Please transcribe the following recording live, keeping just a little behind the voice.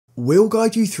We'll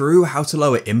guide you through how to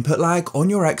lower input lag on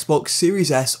your Xbox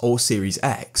Series S or Series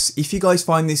X. If you guys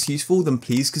find this useful, then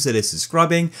please consider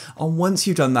subscribing, and once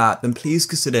you've done that, then please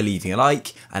consider leaving a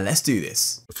like, and let's do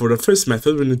this. For the first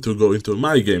method, we need to go into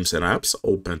My Games and Apps,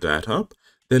 open that up,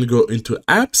 then go into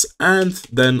Apps, and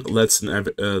then let's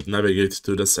navigate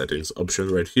to the Settings option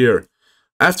right here.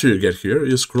 After you get here,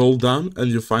 you scroll down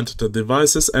and you find the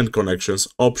Devices and Connections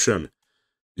option.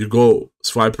 You go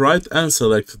swipe right and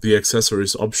select the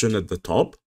Accessories option at the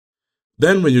top.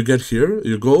 Then when you get here,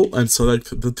 you go and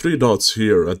select the three dots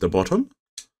here at the bottom.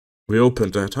 We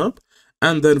open that up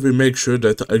and then we make sure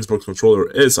that the Xbox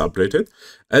controller is updated.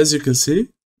 As you can see,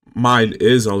 mine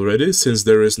is already, since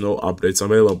there is no updates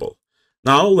available.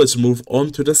 Now let's move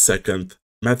on to the second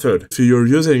method. If you're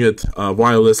using it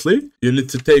wirelessly, you need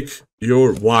to take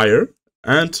your wire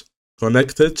and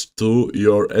connect it to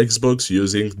your Xbox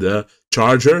using the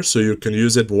charger so you can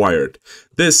use it wired.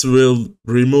 This will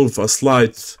remove a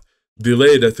slight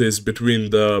delay that is between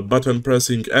the button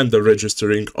pressing and the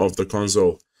registering of the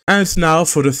console. And now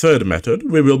for the third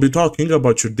method, we will be talking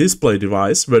about your display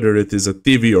device, whether it is a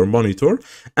TV or monitor,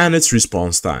 and its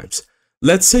response times.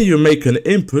 Let's say you make an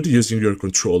input using your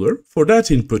controller. For that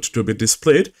input to be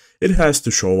displayed, it has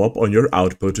to show up on your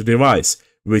output device,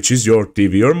 which is your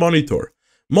TV or monitor.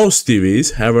 Most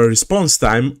TVs have a response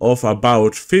time of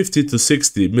about 50 to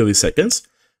 60 milliseconds,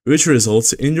 which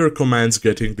results in your commands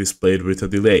getting displayed with a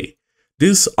delay.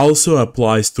 This also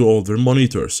applies to older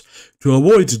monitors. To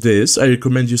avoid this, I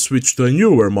recommend you switch to a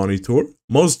newer monitor.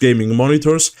 Most gaming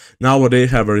monitors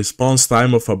nowadays have a response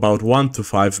time of about 1 to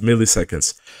 5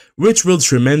 milliseconds, which will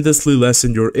tremendously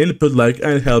lessen your input lag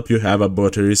and help you have a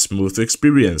buttery smooth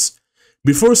experience.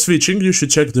 Before switching, you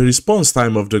should check the response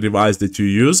time of the device that you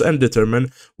use and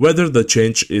determine whether the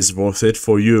change is worth it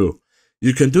for you.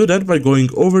 You can do that by going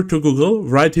over to Google,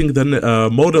 writing the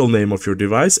model name of your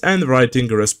device and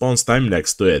writing a response time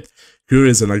next to it. Here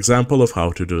is an example of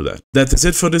how to do that. That is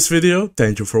it for this video.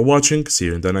 Thank you for watching. See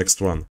you in the next one.